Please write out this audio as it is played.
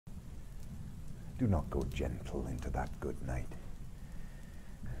Do not go gentle into that good night.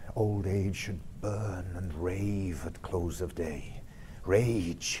 Old age should burn and rave at close of day.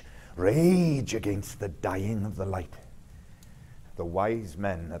 Rage, rage against the dying of the light. The wise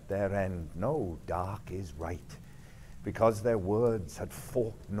men at their end know dark is right. Because their words had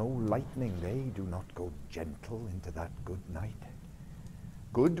forked no lightning, they do not go gentle into that good night.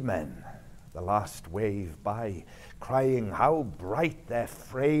 Good men, the last wave by, crying how bright their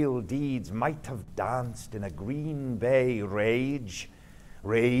frail deeds might have danced in a green bay. Rage,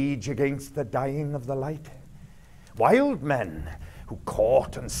 rage against the dying of the light. Wild men who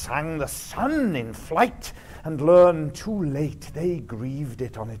caught and sang the sun in flight, and learned too late they grieved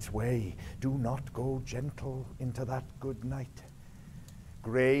it on its way. Do not go gentle into that good night.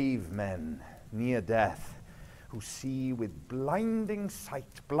 Grave men near death, who see with blinding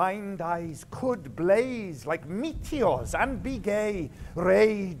sight, blind eyes could blaze like meteors and be gay.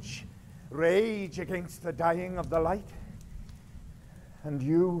 Rage, rage against the dying of the light. And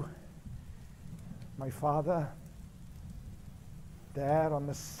you, my father, there on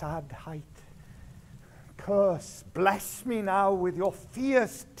the sad height, curse, bless me now with your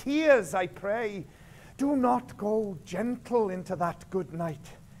fierce tears, I pray. Do not go gentle into that good night.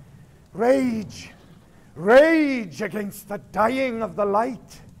 Rage, rage against the dying of the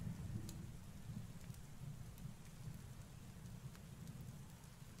light.